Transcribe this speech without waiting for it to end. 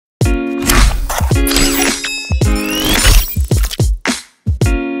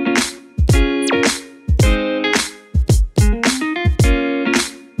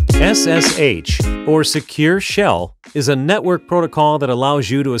SSH, or Secure Shell, is a network protocol that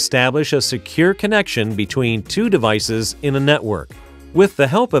allows you to establish a secure connection between two devices in a network. With the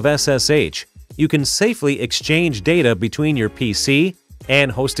help of SSH, you can safely exchange data between your PC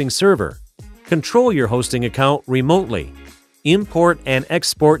and hosting server, control your hosting account remotely, import and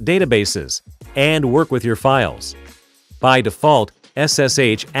export databases, and work with your files. By default,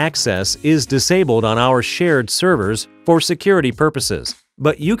 SSH access is disabled on our shared servers for security purposes,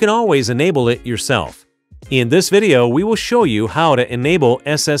 but you can always enable it yourself. In this video, we will show you how to enable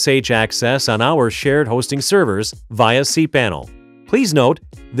SSH access on our shared hosting servers via cPanel. Please note,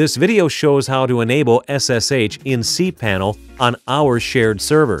 this video shows how to enable SSH in cPanel on our shared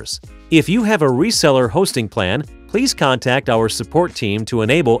servers. If you have a reseller hosting plan, please contact our support team to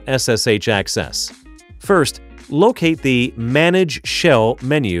enable SSH access. First, locate the Manage Shell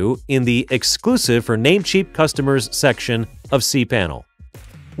menu in the Exclusive for Namecheap Customers section of cPanel.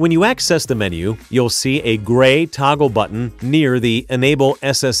 When you access the menu, you'll see a gray toggle button near the Enable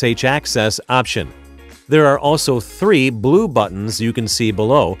SSH Access option. There are also 3 blue buttons you can see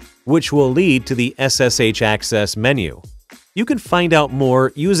below, which will lead to the SSH Access menu. You can find out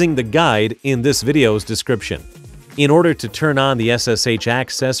more using the guide in this video's description. In order to turn on the SSH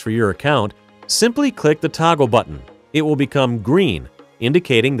access for your account, simply click the toggle button. It will become green,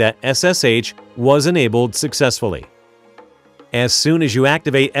 indicating that SSH was enabled successfully. As soon as you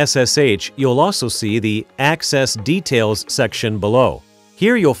activate SSH, you'll also see the Access Details section below.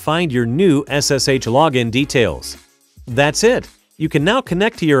 Here you'll find your new SSH login details. That's it! You can now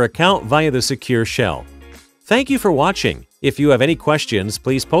connect to your account via the Secure Shell. Thank you for watching. If you have any questions,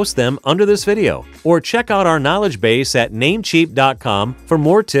 please post them under this video, or check out our knowledge base at namecheap.com for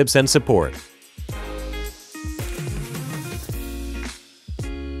more tips and support.